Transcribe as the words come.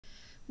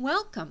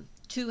Welcome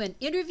to an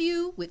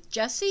interview with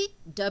Jesse,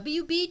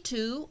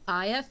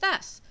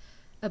 WB2IFS,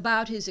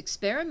 about his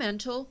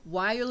experimental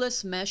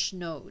wireless mesh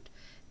node.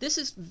 This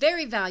is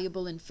very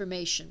valuable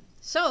information.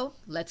 So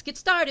let's get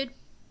started.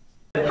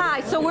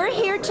 Hi, so we're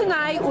here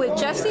tonight with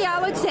Jesse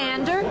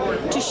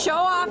Aleksandra to show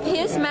off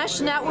his mesh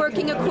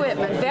networking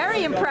equipment.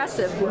 Very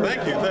impressive.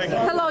 Thank you, thank you.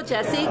 Hello,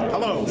 Jesse.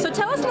 Hello. So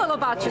tell us a little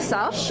about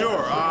yourself.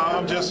 Sure.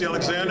 I'm Jesse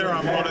Aleksandra.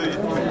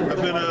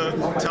 I've been a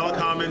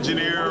telecom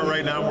engineer.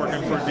 Right now I'm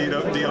working for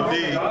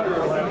DOD.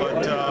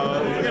 But,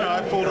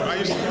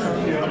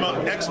 I'm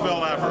an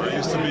ex-Bell Labber.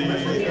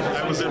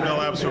 I was in Bell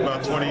Labs for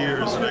about 20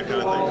 years and that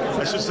kind of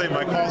thing. I should say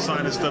my call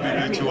sign is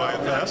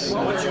WB2IFS.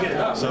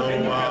 So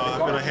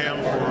I've been a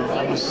ham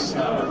for almost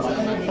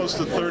close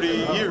to 30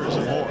 years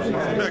or more.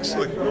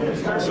 Excellent.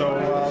 So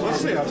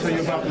let's see. I'll tell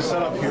you about the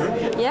setup here.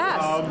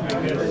 Yes.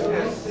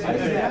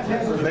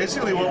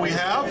 Basically what we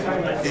have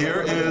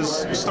here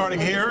is, starting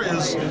here,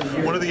 is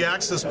one of the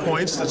access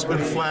points that's been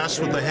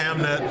flashed with the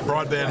HamNet,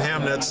 broadband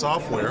HamNet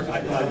software.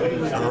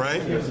 All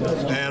right.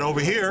 And over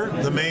here,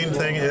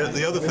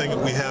 the other thing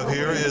that we have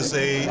here is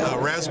a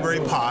Raspberry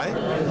Pi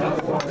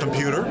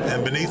computer,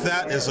 and beneath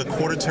that is a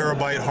 1/4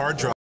 terabyte hard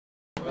drive.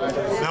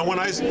 Now, when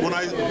I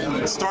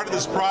started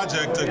this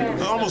project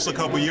almost a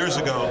couple years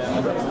ago,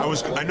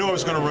 I knew I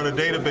was going to run a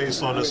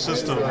database on the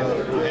system,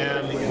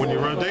 and when you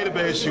run a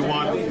database, you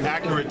want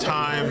accurate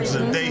times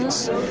and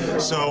dates.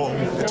 So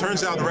it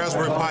turns out the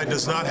Raspberry Pi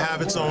does not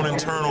have its own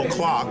internal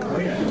clock,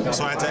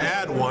 so I had to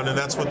add one, and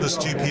that's what this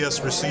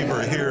GPS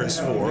receiver here is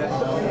for.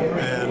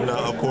 And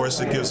of course,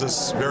 it gives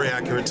us very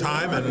accurate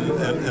time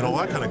and all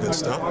that kind of good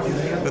stuff.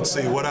 Let's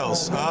see, what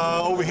else?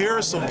 Over here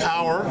is some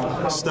power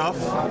stuff,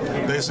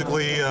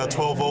 basically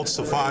 12 volts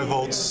to 5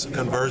 volts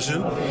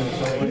conversion.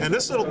 And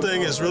this little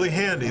thing is really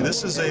handy.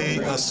 This is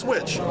a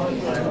switch.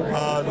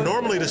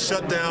 Normally, to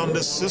shut down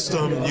this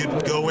system,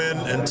 you'd go in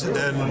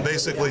and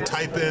basically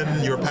type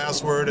in your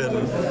password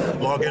and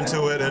log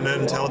into it and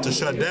then tell it to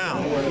shut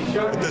down.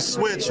 With this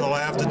switch, all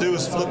I have to do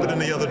is flip it in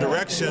the other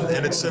direction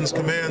and it sends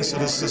commands to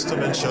the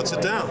system and shuts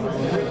it down.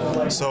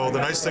 So the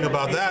nice thing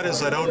about that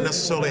is I don't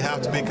necessarily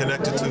have to be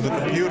connected to the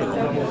computer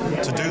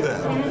to do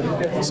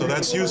that. So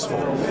that's useful.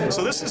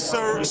 So this is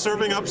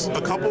serving up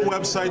a couple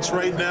websites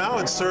right now.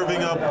 It's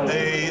serving up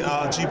a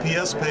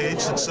GPS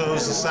page that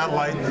shows the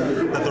satellite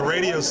that the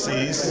radio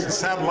sees,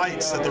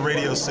 satellites that the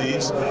radio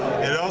sees.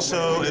 It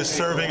also is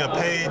serving a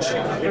page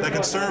that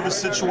can serve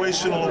as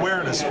situational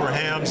awareness for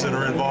hams that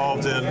are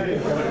involved in,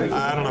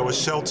 I don't know, a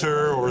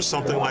shelter or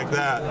something like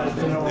that.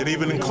 It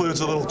even includes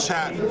a little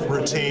chat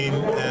routine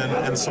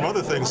and some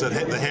other things that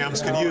the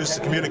hams can use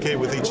to communicate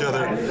with each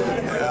other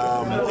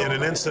in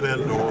an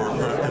incident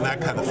and that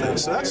kind of thing.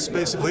 So that's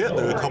basically it.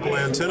 There are a couple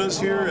antennas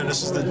here, and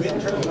this is the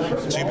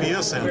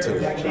GPS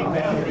antenna.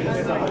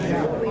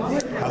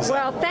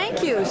 Well,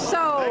 thank you.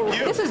 So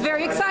this is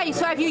very exciting.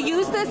 So have you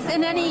used this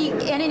in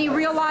any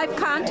real life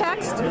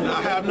context?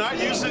 I have not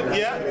used it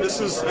yet. This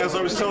is, as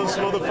I was telling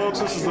some other folks,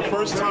 this is the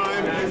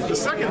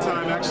second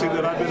time actually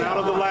that I've been out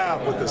of the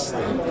lab with this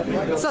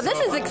thing. So this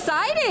is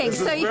exciting.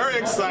 This is very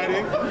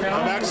exciting.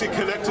 I'm actually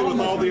connected with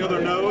all the other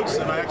nodes,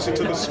 and I actually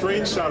took a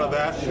screenshot of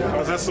that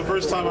because that's the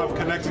first time I've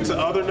connected to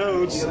other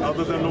nodes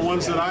other than the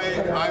ones that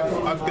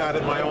I've got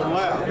in my own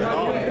lab.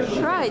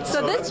 Right.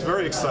 So that's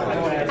very exciting.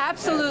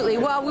 Absolutely.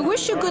 Well, we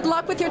wish you good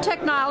luck with your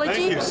technology.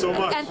 Thank you so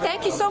much. And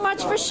thank you so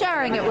much for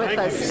sharing it with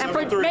us and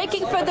for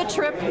making for the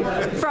trip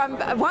from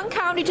one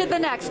county to the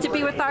next to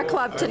be with our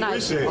club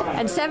tonight. Appreciate it.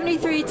 And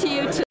 73 to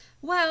you too.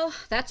 Well,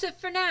 that's it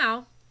for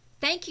now.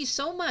 Thank you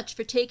so much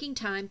for taking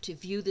time to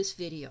view this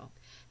video.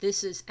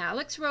 This is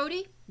Alex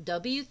Rohde,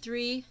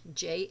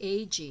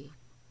 W3JAG.